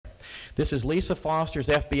This is Lisa Foster's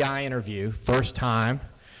FBI interview, first time,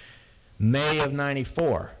 May of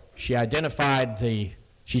 '94. She identified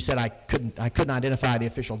she said I couldn't identify the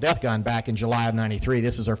official death gun back in July of '93.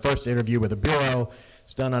 This is her first interview with the Bureau.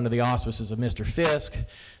 It's done under the auspices of Mr. Fisk.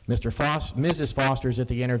 Mrs. Foster's at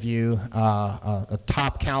the interview. A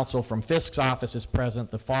top counsel from Fisk's office is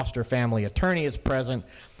present. The Foster family attorney is present.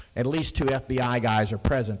 At least 2 FBI guys are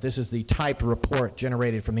present. This is the typed report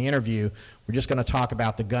generated from the interview. We're just going to talk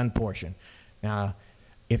about the gun portion. Now,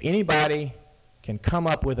 if anybody can come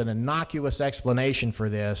up with an innocuous explanation for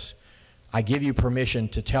this, I give you permission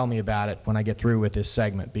to tell me about it when I get through with this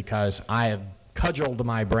segment, because I have cudgeled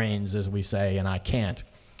my brains, as we say, and I can't.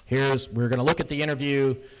 We're going to look at the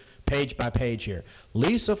interview page by page here.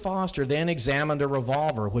 Lisa Foster then examined a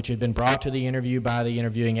revolver which had been brought to the interview by the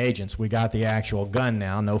interviewing agents. We got the actual gun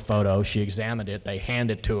now, no photo. She examined it. They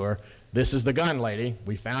handed it to her. This is the gun, lady.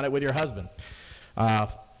 We found it with your husband.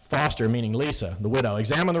 Foster, meaning Lisa, the widow,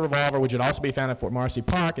 examined the revolver, which had also been found at Fort Marcy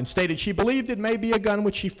Park, and stated she believed it may be a gun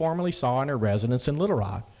which she formerly saw in her residence in Little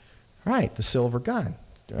Rock. All right, the silver gun.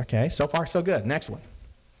 Okay, so far so good. Next one.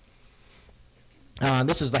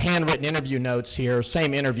 This is the handwritten interview notes here,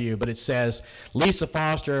 same interview, but it says Lisa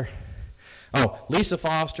Foster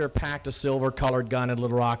packed a silver-colored gun in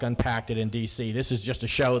Little Rock, unpacked it in D.C. This is just to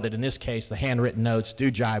show that in this case the handwritten notes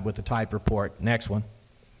do jibe with the typed report. Next one.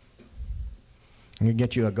 I'm going to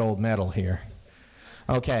get you a gold medal here.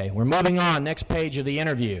 Okay, we're moving on. Next page of the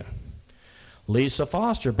interview. Lisa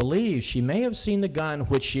Foster believes she may have seen the gun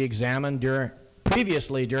which she examined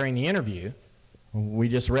previously during the interview. We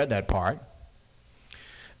just read that part.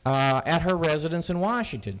 At her residence in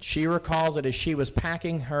Washington. She recalls that as she was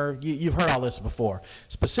packing her, you've heard all this before,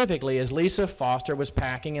 specifically as Lisa Foster was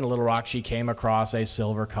packing in Little Rock, she came across a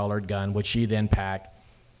silver-colored gun, which she then packed.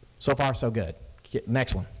 So far, so good.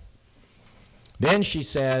 Next one. Then she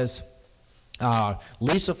says,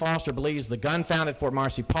 Lisa Foster believes the gun found at Fort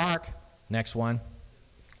Marcy Park, next one,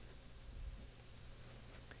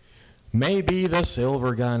 may be the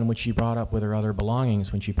silver gun which she brought up with her other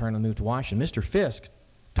belongings when she permanently moved to Washington. Mr. Fisk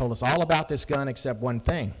told us all about this gun except one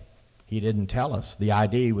thing. He didn't tell us the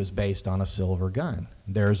ID was based on a silver gun.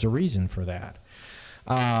 There's a reason for that.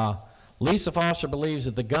 Lisa Foster believes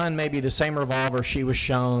that the gun may be the same revolver she was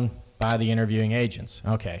shown by the interviewing agents.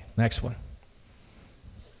 Okay, next one.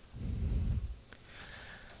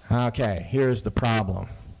 Okay, here's the problem.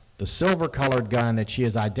 The silver-colored gun that she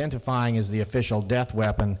is identifying as the official death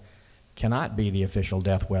weapon cannot be the official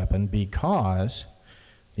death weapon because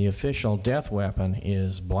the official death weapon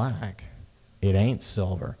is black. It ain't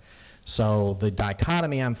silver. So the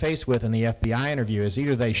dichotomy I'm faced with in the FBI interview is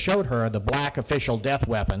either they showed her the black official death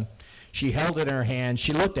weapon, she held it in her hand,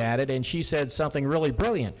 she looked at it, and she said something really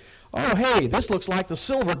brilliant. Oh, hey, this looks like the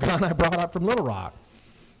silver gun I brought up from Little Rock.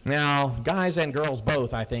 Now, guys and girls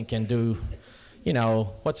both, I think, can do, you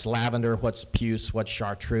know, what's lavender, what's puce, what's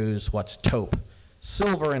chartreuse, what's taupe.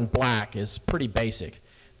 Silver and black is pretty basic.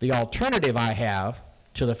 The alternative I have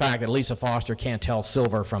to the fact that Lisa Foster can't tell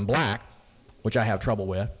silver from black, which I have trouble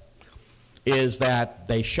with, is that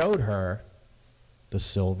they showed her the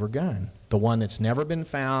silver gun, the one that's never been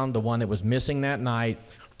found, the one that was missing that night,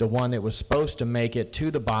 the one that was supposed to make it to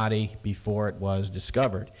the body before it was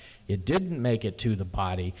discovered. It didn't make it to the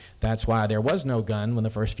body. That's why there was no gun when the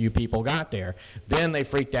first few people got there. Then they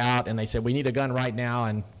freaked out and they said, we need a gun right now,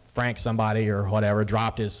 and Frank somebody or whatever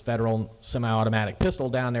dropped his federal semi-automatic pistol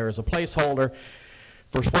down there as a placeholder.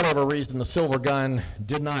 For whatever reason, the silver gun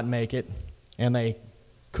did not make it, and they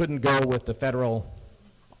couldn't go with the federal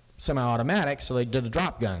semi-automatic, so they did a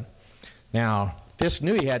drop gun. Now, Fisk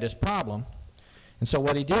knew he had this problem, and so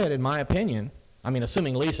what he did, in my opinion, I mean,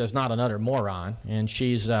 assuming Lisa's not another moron, and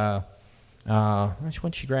she's, when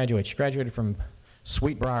did she graduate? She graduated from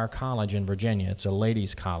Sweetbriar College in Virginia. It's a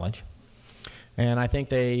ladies' college. And I think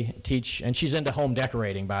they teach, and she's into home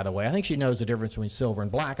decorating, by the way. I think she knows the difference between silver and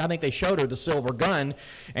black. I think they showed her the silver gun,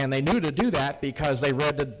 and they knew to do that because they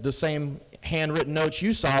read the same handwritten notes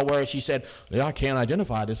you saw where she said, yeah, I can't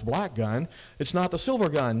identify this black gun. It's not the silver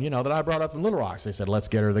gun, you know, that I brought up from Little Rock. So they said, let's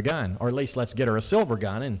get her the gun, or at least let's get her a silver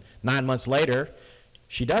gun. And 9 months later,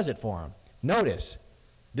 she does it for him. Notice,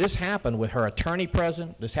 this happened with her attorney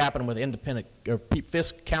present. This happened with independent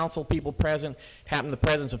Fisk counsel people present. It happened in the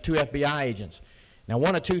presence of 2 FBI agents. Now,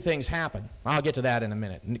 one of 2 things happened. I'll get to that in a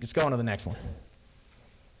minute. Let's go on to the next one.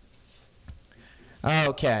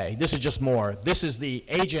 Okay, this is just more. This is the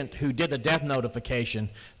agent who did the death notification.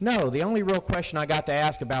 No, the only real question I got to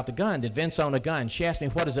ask about the gun, did Vince own a gun? She asked me,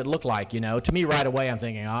 what does it look like, you know? To me, right away, I'm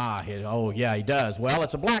thinking, oh, yeah, he does. Well,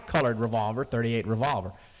 it's a black-colored revolver, .38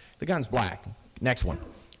 revolver. The gun's black. Next one.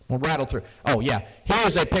 We'll rattle through. Oh, yeah.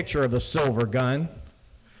 Here's a picture of the silver gun.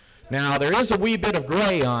 Now, there is a wee bit of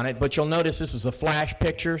gray on it, but you'll notice this is a flash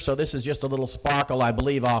picture, so this is just a little sparkle, I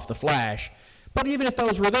believe, off the flash. But even if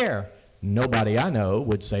those were there, nobody I know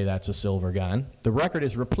would say that's a silver gun. The record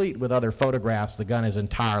is replete with other photographs. The gun is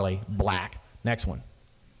entirely black. Next one.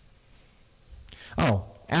 Oh,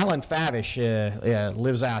 Alan Favish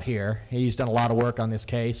lives out here. He's done a lot of work on this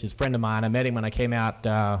case. He's a friend of mine. I met him when I came out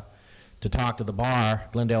to talk to the bar,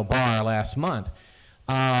 Glendale Bar, last month.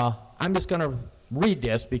 I'm just going to read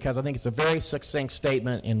this because I think it's a very succinct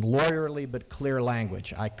statement in lawyerly but clear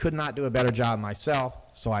language. I could not do a better job myself,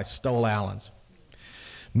 so I stole Alan's.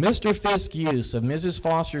 Mr. Fisk's use of Mrs.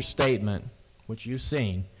 Foster's statement, which you've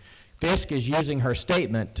seen, Fisk is using her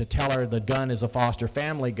statement to tell her the gun is a Foster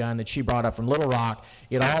family gun that she brought up from Little Rock.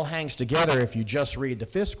 It all hangs together if you just read the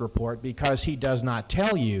Fisk report because he does not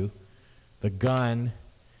tell you the gun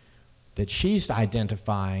that she's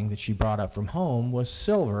identifying that she brought up from home was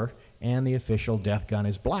silver and the official death gun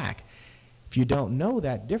is black. If you don't know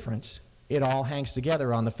that difference, it all hangs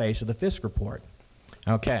together on the face of the Fisk report.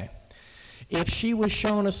 Okay. If she was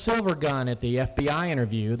shown a silver gun at the FBI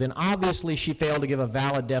interview, then obviously she failed to give a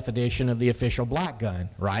valid definition of the official black gun,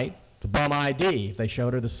 right? The bum ID. If they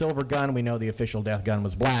showed her the silver gun, we know the official death gun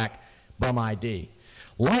was black. Bum ID.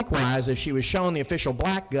 Likewise, if she was shown the official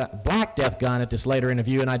black death gun at this later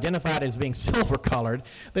interview and identified as being silver-colored,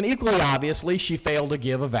 then equally obviously she failed to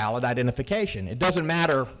give a valid identification. It doesn't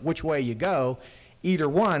matter which way you go. Either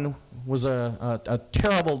one was a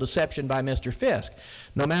terrible deception by Mr. Fisk.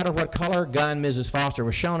 No matter what color gun Mrs. Foster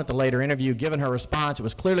was shown at the later interview, given her response, it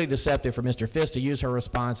was clearly deceptive for Mr. Fisk to use her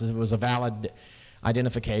response as it was a valid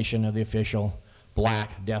identification of the official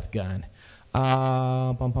black death gun.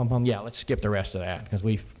 Yeah, let's skip the rest of that because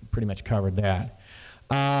we've pretty much covered that.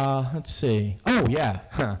 Let's see. Oh, yeah.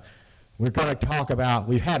 We're going to talk about,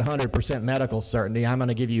 we've had 100% medical certainty. I'm going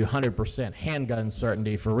to give you 100% handgun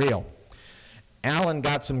certainty for real. Alan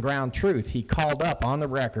got some ground truth. He called up on the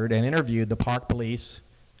record and interviewed the Park Police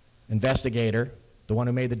investigator, the one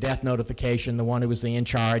who made the death notification, the one who was in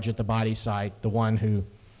charge at the body site, the one who,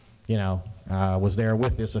 you know, was there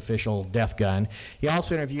with this official death gun. He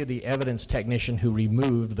also interviewed the evidence technician who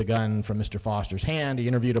removed the gun from Mr. Foster's hand. He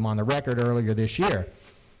interviewed him on the record earlier this year.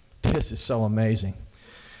 This is so amazing.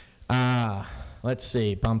 Let's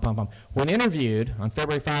see. When interviewed on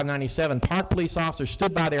February 5, 1997, Park police officers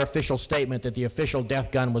stood by their official statement that the official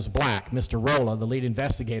death gun was black. Mr. Rolla, the lead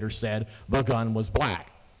investigator, said the gun was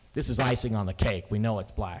black. This is icing on the cake. We know it's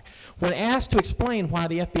black. When asked to explain why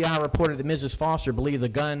the FBI reported that Mrs. Foster believed the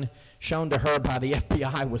gun shown to her by the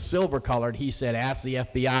FBI was silver-colored, he said, ask the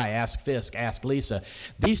FBI, ask Fisk, ask Lisa.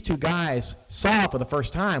 These two guys saw for the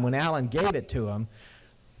first time when Alan gave it to them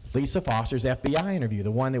Lisa Foster's FBI interview,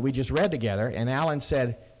 the one that we just read together, and Alan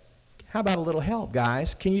said, how about a little help,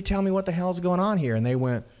 guys? Can you tell me what the hell's going on here? And they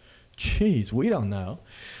went, geez, we don't know.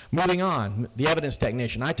 Moving on, the evidence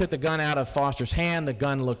technician. I took the gun out of Foster's hand. The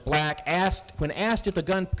gun looked black. When asked if the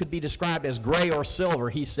gun could be described as gray or silver,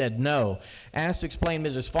 he said no. Asked to explain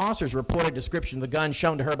Mrs. Foster's reported description of the gun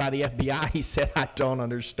shown to her by the FBI, he said, I don't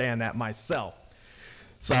understand that myself.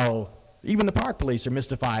 So even the Park police are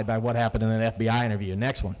mystified by what happened in an FBI interview.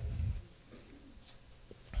 Next one.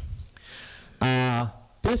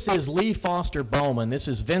 This is Lee Foster Bowman. This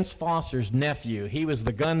is Vince Foster's nephew. He was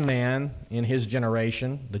the gunman in his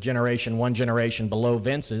generation, the generation, one generation below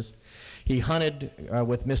Vince's. He hunted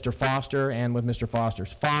with Mr. Foster and with Mr.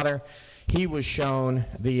 Foster's father. He was shown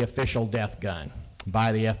the official death gun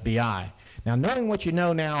by the FBI. Now, knowing what you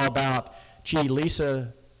know now about, gee,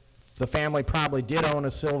 Lisa, the family probably did own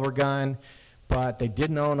a silver gun, but they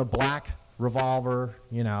didn't own a black revolver,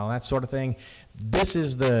 you know, that sort of thing. This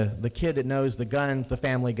is the kid that knows the guns, the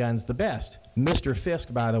family guns, the best. Mr.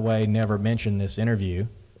 Fisk, by the way, never mentioned this interview.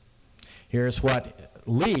 Here's what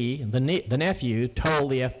Lee, the nephew, told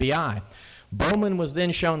the FBI. Bowman was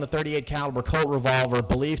then shown the .38 caliber Colt revolver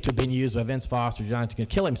believed to have been used by Vince Foster to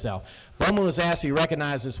kill himself. Bowman was asked if he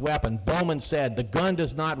recognized this weapon. Bowman said, the gun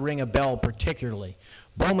does not ring a bell particularly.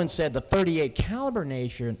 Bowman said the .38 caliber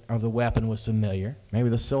nature of the weapon was familiar. Maybe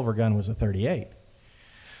the silver gun was a .38.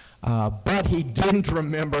 But he didn't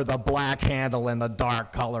remember the black handle and the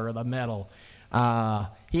dark color of the metal.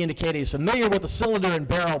 He indicated he's familiar with the cylinder and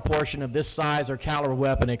barrel portion of this size or caliber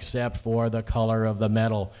weapon except for the color of the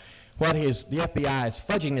metal. The FBI is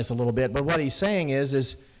fudging this a little bit, but what he's saying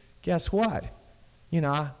is guess what? You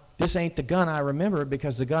know, this ain't the gun I remember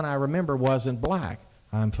because the gun I remember wasn't black.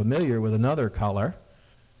 I'm familiar with another color.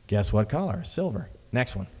 Guess what color? Silver.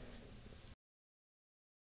 Next one.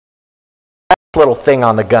 little thing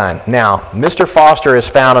on the gun. Now, Mr. Foster is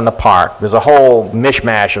found in the park. There's a whole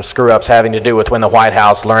mishmash of screw-ups having to do with when the White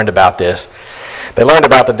House learned about this. They learned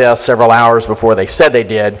about the death several hours before they said they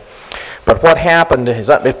did. But what happened is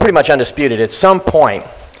it's pretty much undisputed. At some point,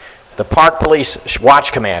 the Park Police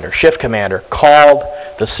watch commander, shift commander, called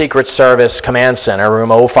the Secret Service Command Center,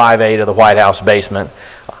 room 058 of the White House basement.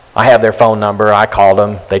 I have their phone number. I called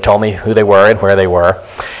them. They told me who they were and where they were.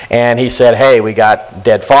 And he said, hey, we got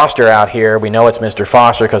dead Foster out here. We know it's Mr.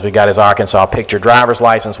 Foster because we got his Arkansas picture driver's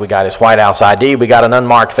license. We got his White House ID. We got an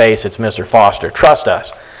unmarked face. It's Mr. Foster. Trust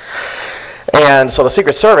us. And so the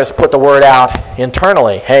Secret Service put the word out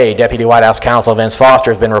internally. Hey, Deputy White House Counsel Vince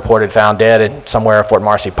Foster has been reported found dead somewhere at Fort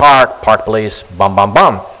Marcy Park. Park Police, bum, bum,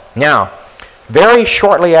 bum. Now, very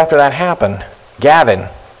shortly after that happened, Gavin,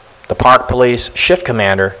 the Park Police shift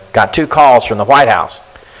commander, got 2 calls from the White House.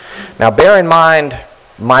 Now, bear in mind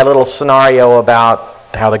my little scenario about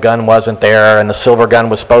how the gun wasn't there and the silver gun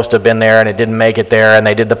was supposed to have been there and it didn't make it there, and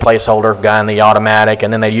they did the placeholder gun, the automatic,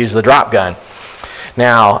 and then they used the drop gun.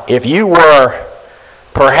 Now, if you were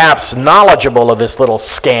perhaps knowledgeable of this little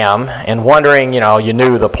scam and wondering, you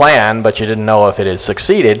knew the plan, but you didn't know if it had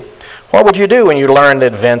succeeded, what would you do when you learned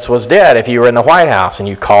that Vince was dead if you were in the White House and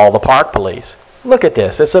you called the Park Police? Look at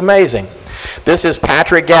this. It's amazing. This is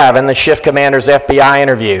Patrick Gavin, the shift commander's FBI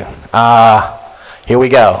interview. Here we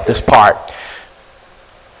go, this part.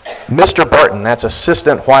 Mr. Burton, that's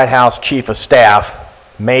Assistant White House Chief of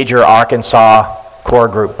Staff, Major Arkansas Corps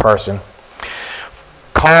Group person,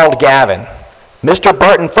 called Gavin. Mr.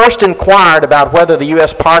 Burton first inquired about whether the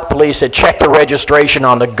U.S. Park Police had checked the registration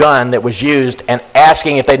on the gun that was used and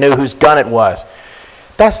asking if they knew whose gun it was.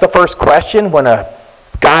 That's the first question when a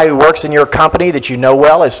guy who works in your company that you know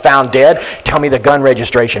well is found dead. Tell me the gun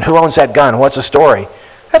registration. Who owns that gun? What's the story?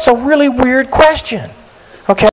 That's a really weird question.